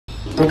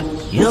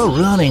You're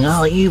ruining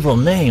our evil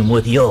name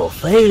with your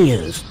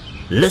failures.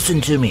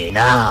 Listen to me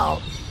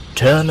now.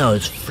 Turn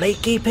those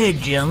flaky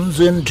pigeons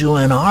into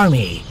an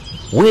army.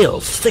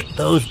 We'll stick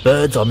those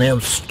birds on them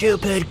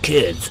stupid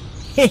kids.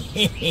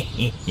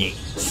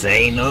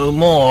 Say no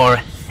more.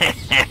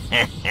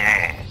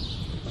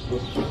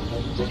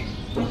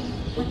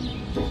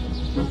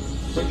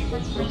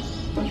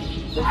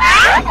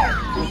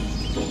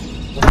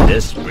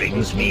 This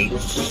brings me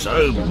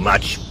so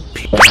much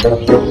peace.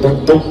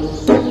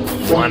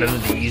 One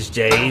of these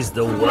days,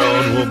 the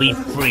world will be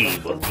free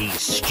of these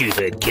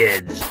stupid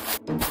kids.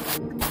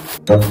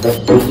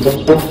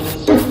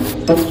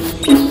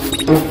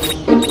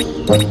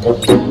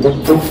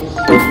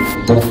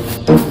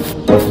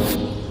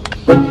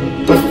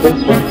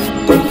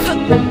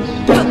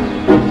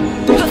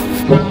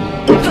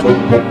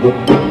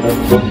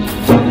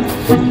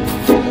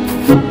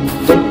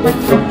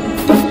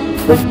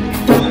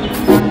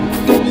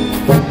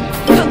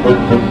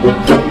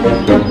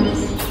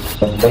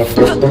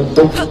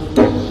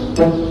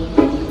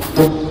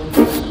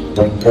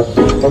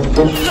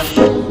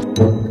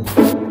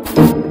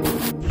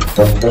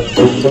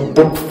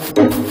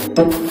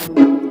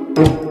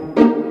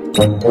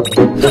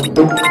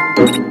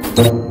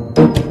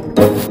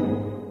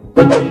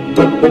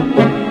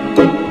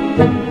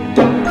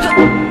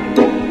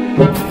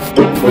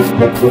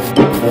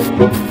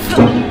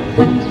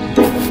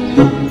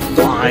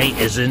 Why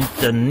isn't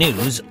the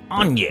news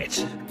on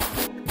yet?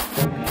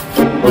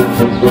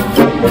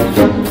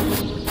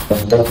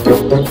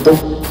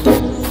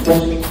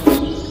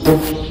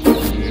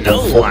 No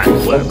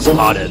one works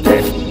harder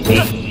than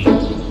me.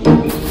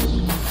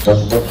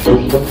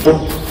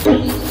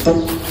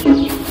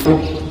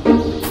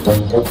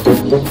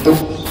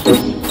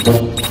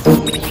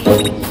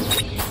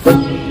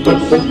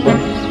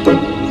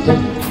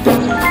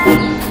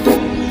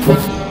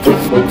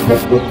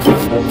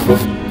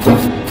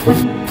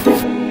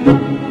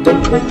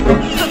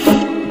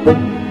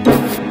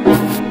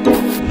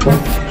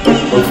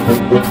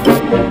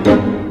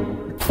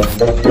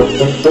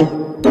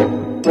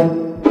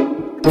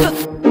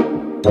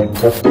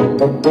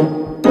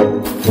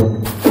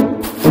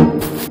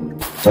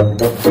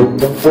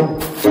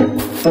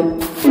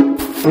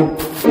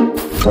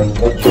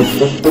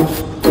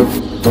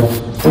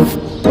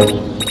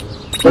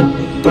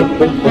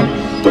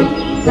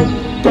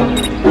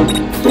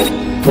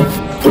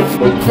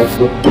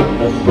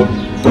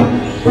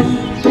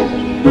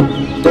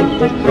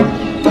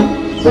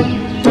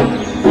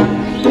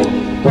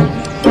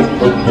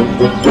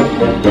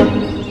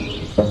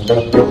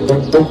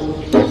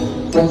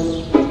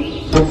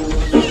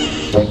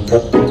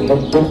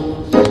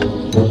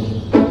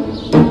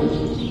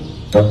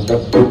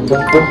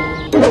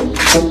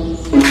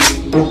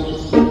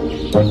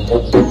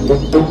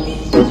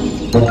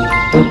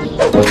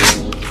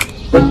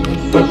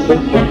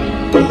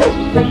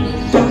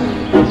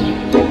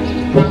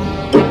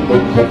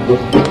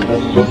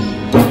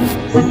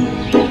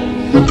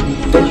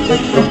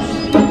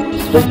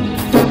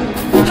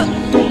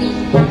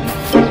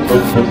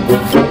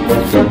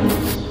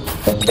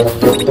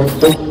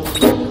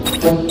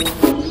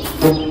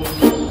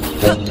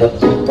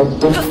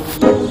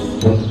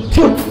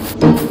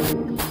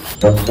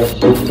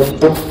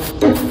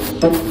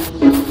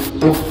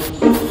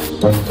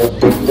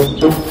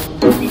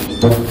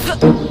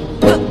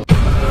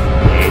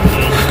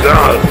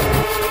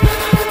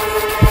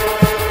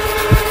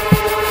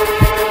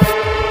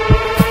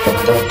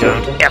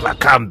 Don't ever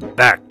come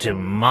back to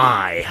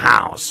my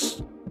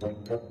house.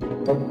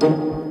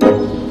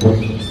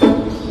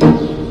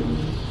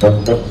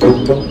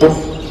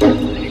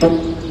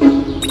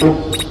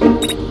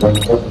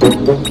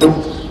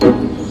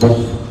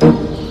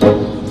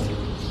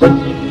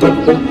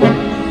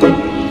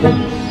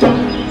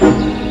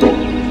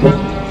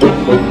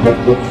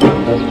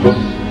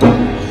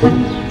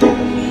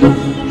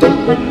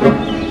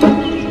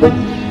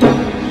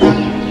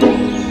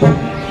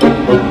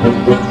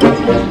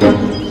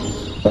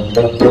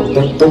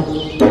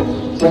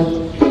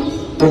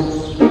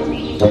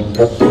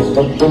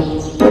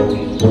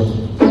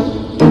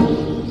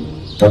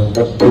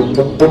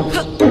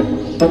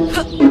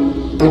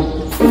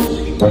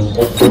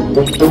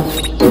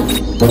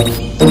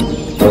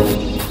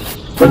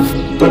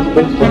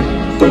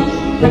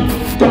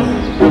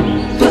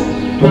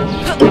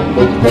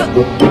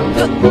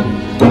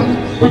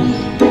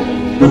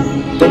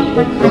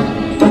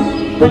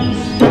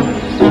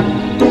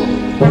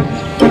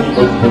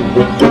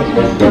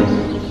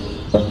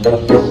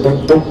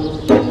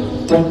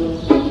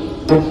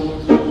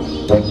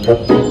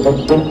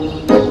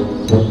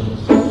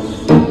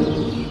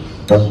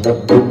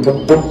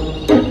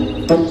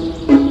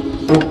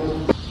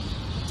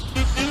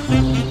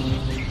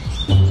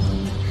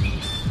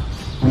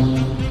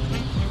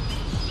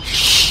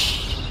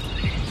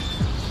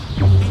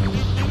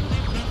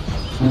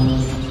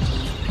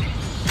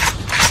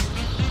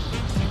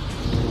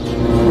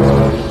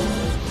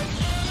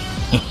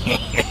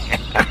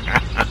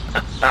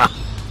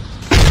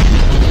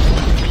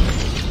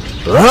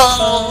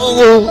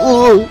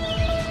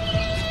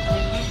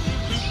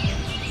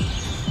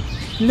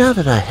 Now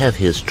that I have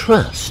his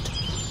trust,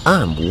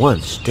 I'm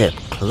one step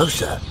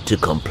closer to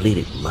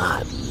completing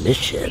my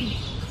mission.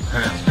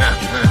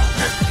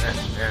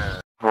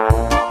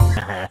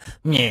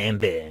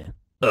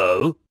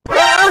 Oh?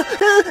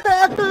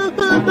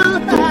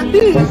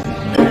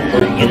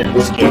 You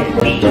don't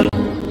scare me.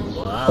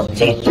 Well, I'll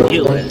teach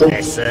you a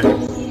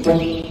lesson.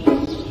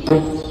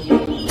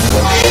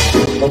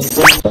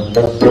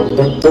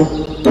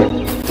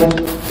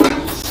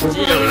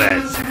 Still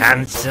as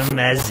handsome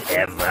as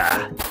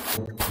ever.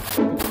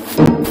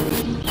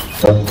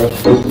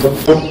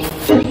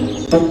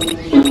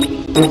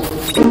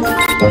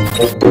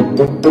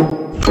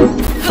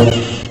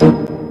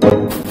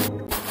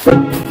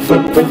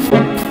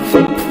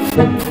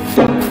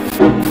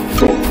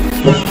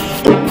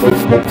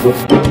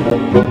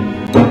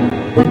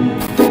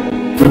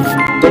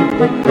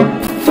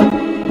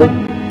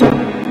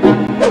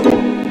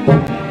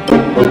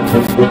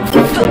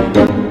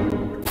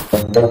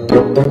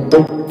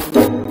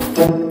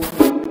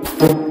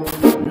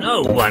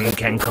 No one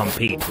can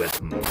compete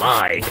with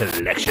my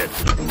collection.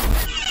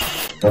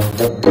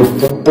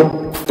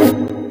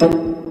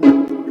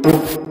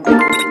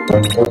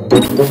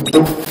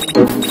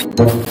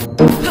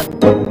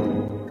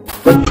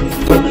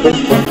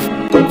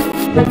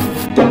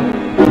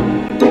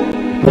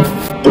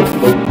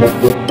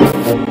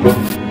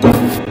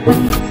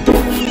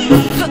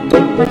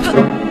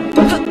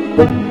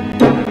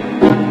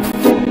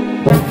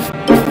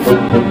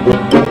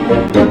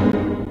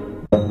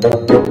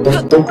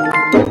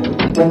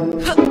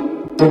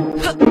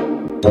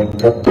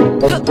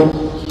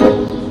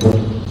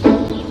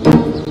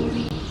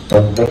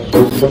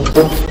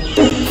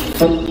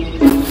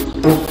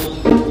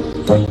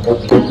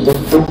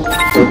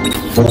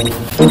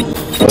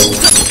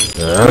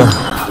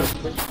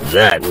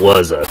 That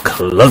was a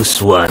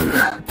close one.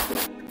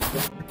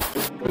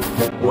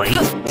 Wait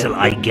till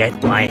I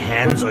get my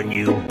hands on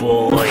you,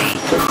 boy.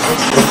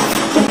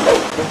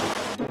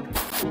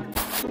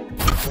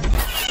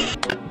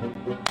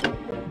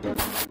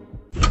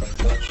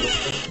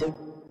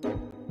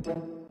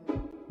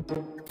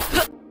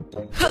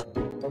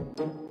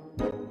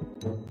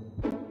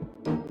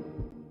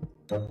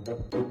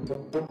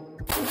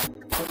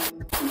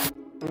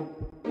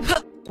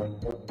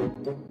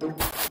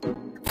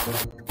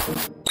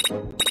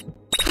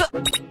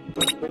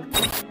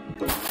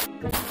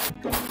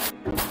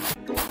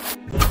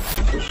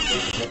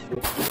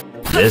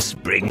 This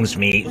brings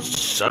me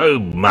so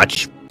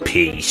much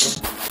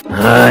peace.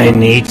 I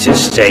need to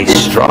stay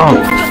strong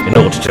in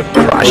order to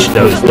crush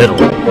those little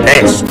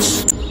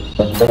pests.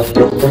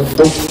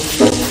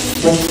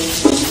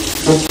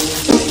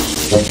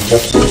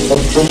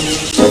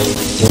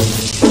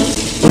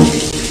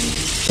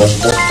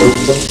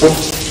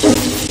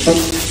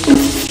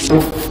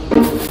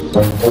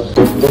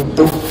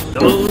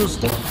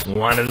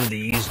 One of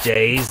these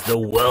days, the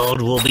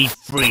world will be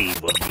free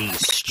of these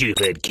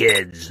stupid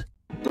kids.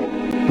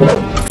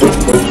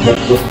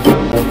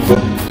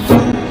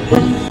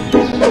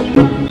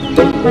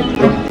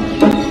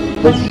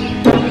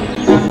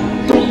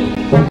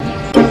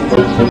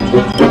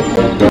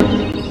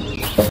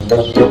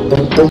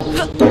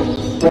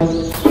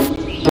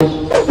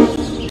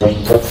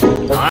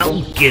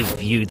 I'll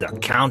give you the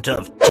count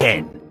of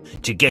 10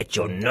 to get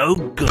your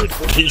no-good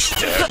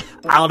keister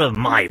out of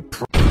my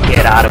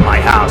Get out of my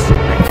house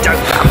and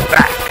don't come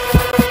back!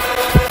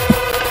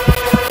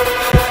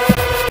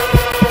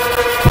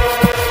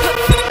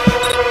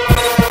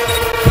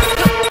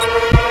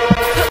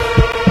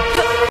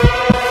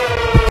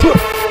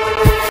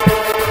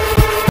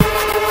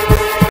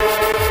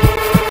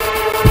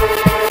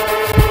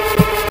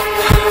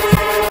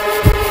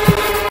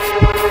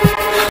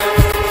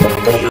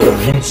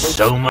 You're in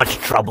so much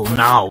trouble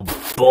now,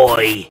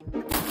 boy!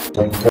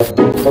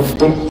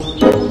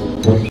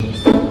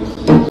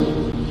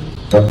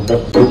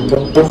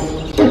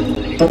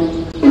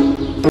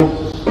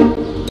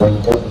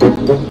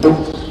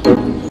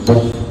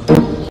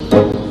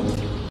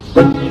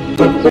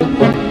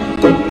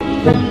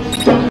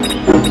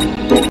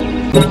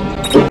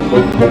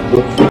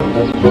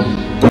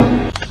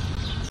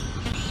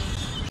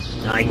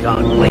 I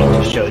can't wait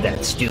to show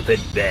that stupid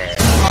bear.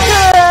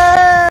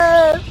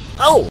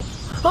 Oh!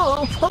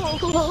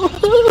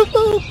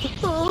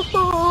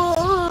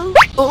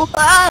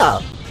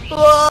 Ah!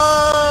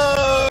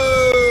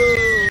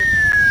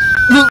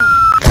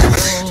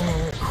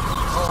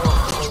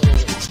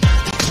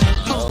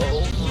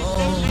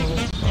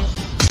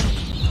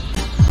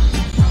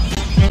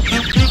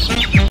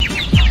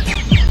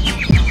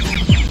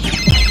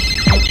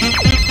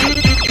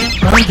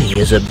 Bobby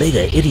is a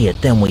bigger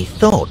idiot than we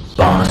thought,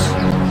 boss.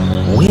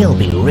 We'll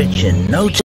be rich in no time.